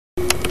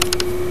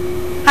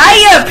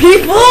Hiya,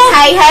 people!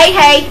 Hey, hey,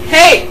 hey.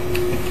 Hey!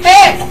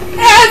 Hey!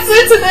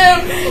 Answer to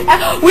them!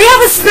 We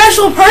have a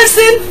special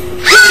person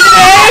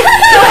today!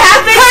 What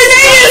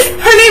happened?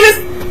 Her name is...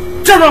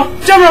 Drumroll!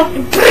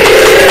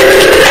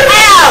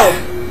 Ow!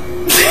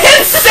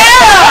 It's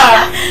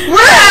Sarah!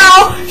 We're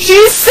Al!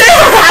 She's Sarah!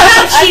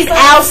 How about she's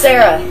Al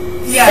Sarah?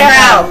 Yeah,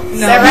 Sarah. no,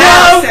 Sarah.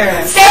 no.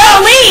 Sarah. Sarah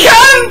Lee!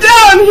 Come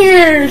down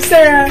here,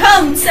 Sarah!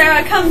 Come,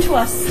 Sarah, come to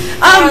us. We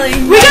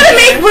gotta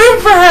make room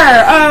for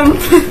her!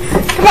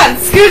 Come on,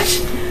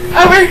 scooch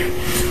over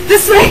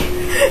this way.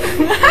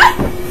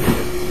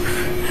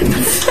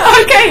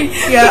 Okay.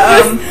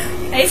 Yeah,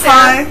 Hey, Sarah.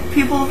 hi,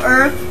 people of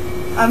Earth.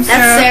 I'm Sarah.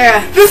 That's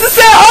Sarah. This is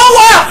Sarah. Oh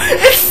wow!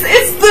 It's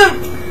the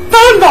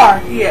phone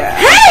bar. Yeah.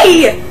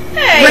 Hey!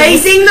 Hey.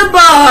 Raising the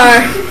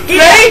bar.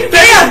 Ready?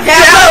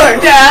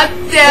 Dad.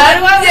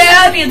 Why do I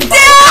want to be in the bar?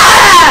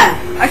 Ah!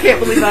 I can't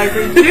believe I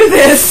agreed to do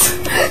this.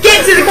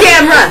 Get to the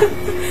camera.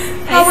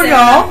 How are Sarah.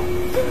 y'all?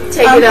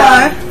 Take I'm it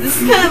off. fine. This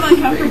is kind of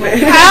uncomfortable.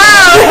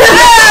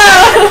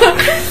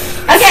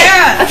 Okay.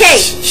 Sarah. Okay.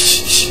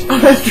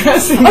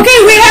 Okay,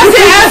 we have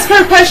to ask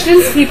her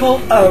questions,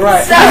 people. Oh,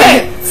 right.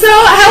 Okay, so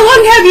how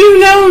long have you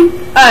known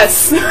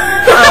us?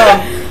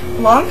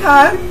 Long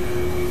time.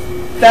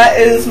 That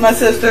is my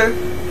sister.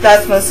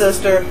 That's my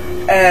sister.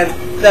 And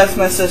that's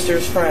my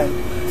sister's friend.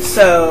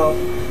 So,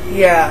 A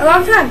yeah.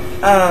 long time.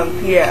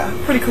 Yeah.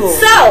 Pretty cool.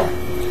 So,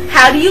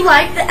 how do you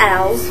like the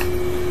owls?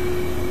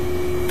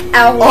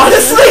 Owl.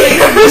 Honestly,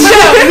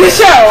 The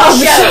show.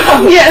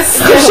 Yes,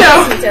 the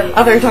show.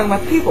 I thought you were talking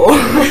about the people.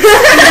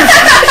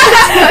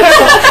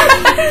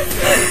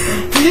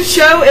 This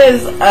show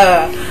is,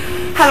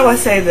 how do I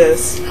say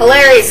this?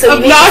 Hilarious. So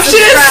you need to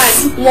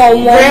Obnoxious.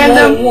 subscribe.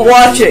 Random.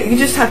 Watch it. You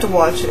just have to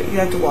watch it. You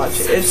have to watch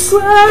it.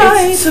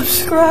 Subscribe.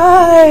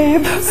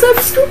 Subscribe.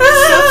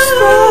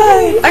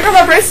 I got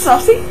my braces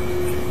off. See?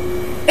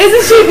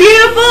 Isn't she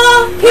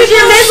beautiful? Who's your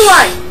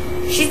Invisalign?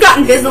 She's got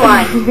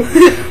Invisalign.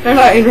 They're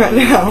not in right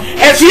now.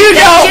 If you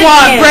don't should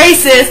want be.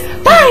 braces,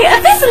 buy a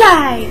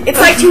Invisalign. It's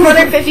like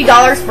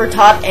 $250 for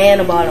top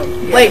and a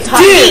bottom. Wait, top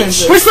Dude,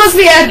 each. we're supposed to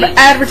be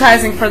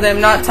advertising for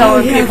them, not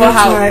telling people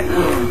how. Right.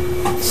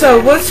 So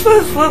what's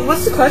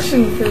the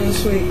question for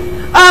this week?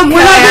 We're not going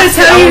to ask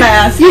tell it? you. I'm gonna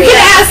ask You it. can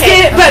ask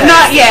it, but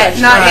not yet.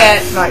 Not Right.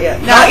 yet. Not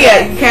yet. Not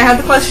yet. You can't have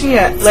the question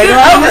yet. Later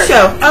Scoot on in over. the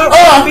show.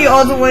 I'll be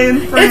all the way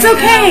in front. It's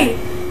okay,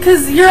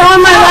 cause you're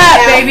on my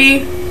lap,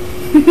 baby.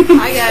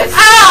 Hi, guys.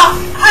 Ow!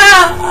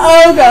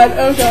 Oh god!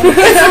 Oh god!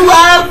 It's a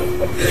love.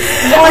 We're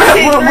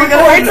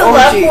gonna have It's an a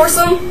love orgy.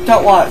 foursome.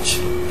 Don't watch.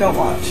 Don't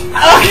watch.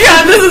 Oh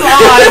god! This is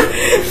on.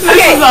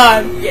 This is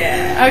on.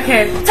 Yeah.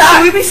 Okay.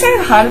 Should we be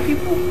saying hi to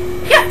people?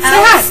 Yeah. Say I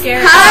hi. was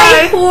scared.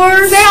 Hi,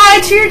 horse. Say hi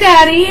to your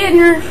daddy and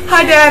your.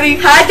 Hi, Daddy.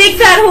 Hi, big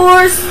fat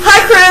horse.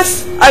 Hi,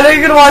 Chris. I know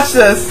you're gonna watch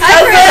this.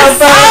 Hi, Chris.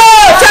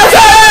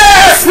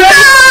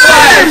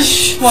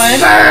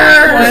 One.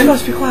 We're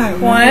supposed to be quiet.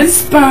 One.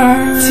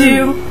 Spur.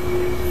 2,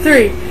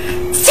 3.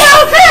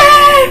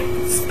 Stupid.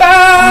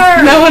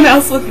 Spur. No one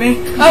else with me.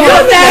 Oh,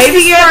 the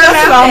Navy yet?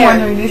 That's what I'm there.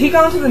 wondering. Did he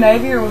go into the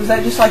Navy, or was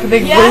that just like a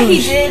big Yeah, he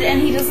rouge? did,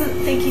 and he doesn't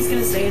think he's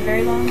gonna stay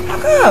very long. How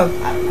come?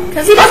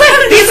 Because he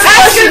doesn't. These are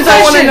ask your questions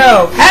I want to question.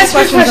 know. These Ask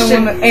are your questions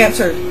question. I want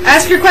answered.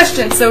 Ask your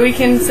question so we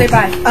can say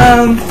bye. I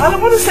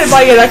don't want to say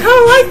bye yet. I kind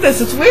of like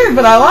this. It's weird,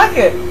 but I like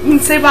it.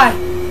 Say bye.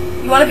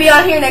 You want to be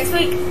on here next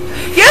week?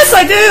 Yes,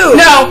 I do.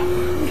 No.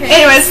 Okay.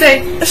 Anyway,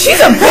 say. She's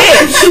a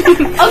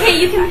bitch. Okay,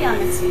 you can be on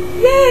next week.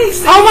 Yay.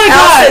 Oh my Al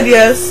god. said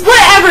yes.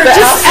 Whatever. But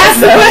Just Al ask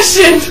said the no.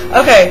 question.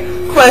 Okay.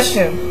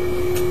 Question.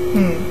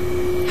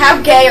 How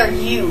gay are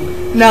you?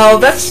 No,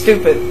 that's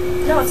stupid.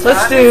 No, it's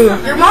Let's not. do.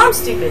 Your mom's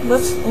stupid.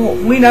 Well,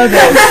 we know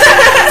that.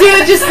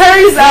 Dude, just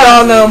hurries We up.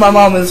 all know my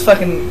mom is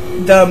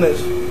fucking dumb as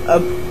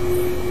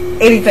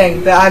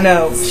anything that I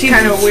know. She's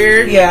kind of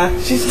weird. Yeah,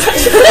 she's.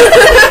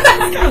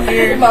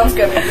 Your mom's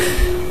good.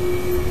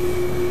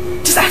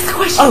 Just ask the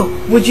question. Oh,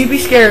 would you be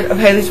scared of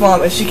Haley's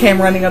mom if she came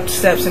running up the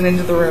steps and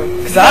into the room?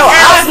 Because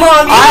Al's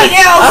mom. You mean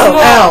Al's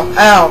mom.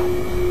 Al.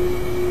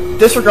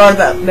 Disregard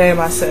that name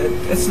I said.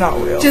 It's not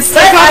real. Just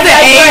But take off I the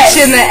digress.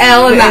 H and the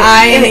L and the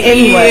I and the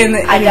E Anyway, and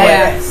the I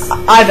digress.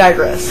 I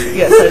digress.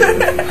 Yes, I do.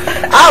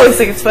 I always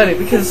think it's funny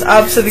because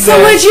I'm sitting So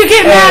there. would you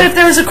get and mad if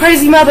there was a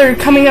crazy mother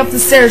coming up the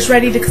stairs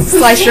ready to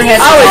slice your head?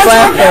 I always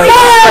laugh. Bye.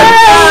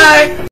 Bye.